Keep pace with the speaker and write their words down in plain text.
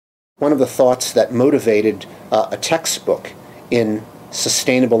One of the thoughts that motivated a textbook in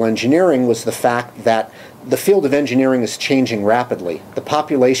sustainable engineering was the fact that the field of engineering is changing rapidly. The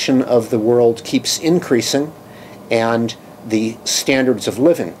population of the world keeps increasing, and the standards of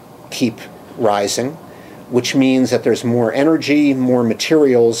living keep rising, which means that there's more energy, more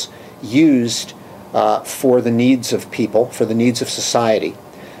materials used for the needs of people, for the needs of society.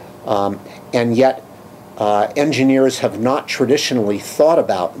 And yet, engineers have not traditionally thought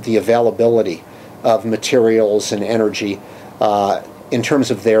about the availability of materials and energy in terms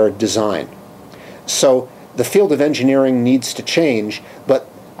of their design. So the field of engineering needs to change, but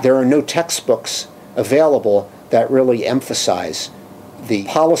there are no textbooks available that really emphasize the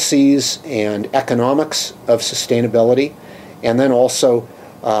policies and economics of sustainability, and then also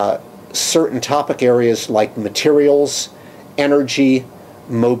certain topic areas like materials, energy,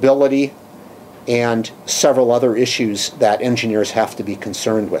 mobility, and several other issues that engineers have to be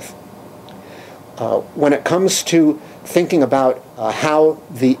concerned with. When it comes to thinking about how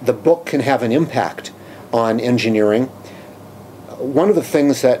the book can have an impact on engineering, one of the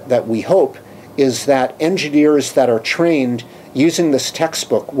things that we hope is that engineers that are trained using this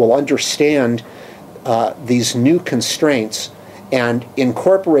textbook will understand these new constraints and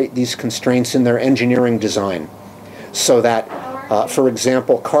incorporate these constraints in their engineering design, so that for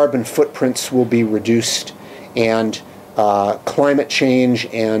example, carbon footprints will be reduced, and climate change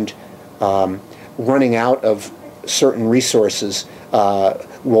and running out of certain resources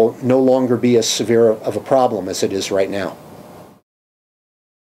will no longer be as severe of a problem as it is right now.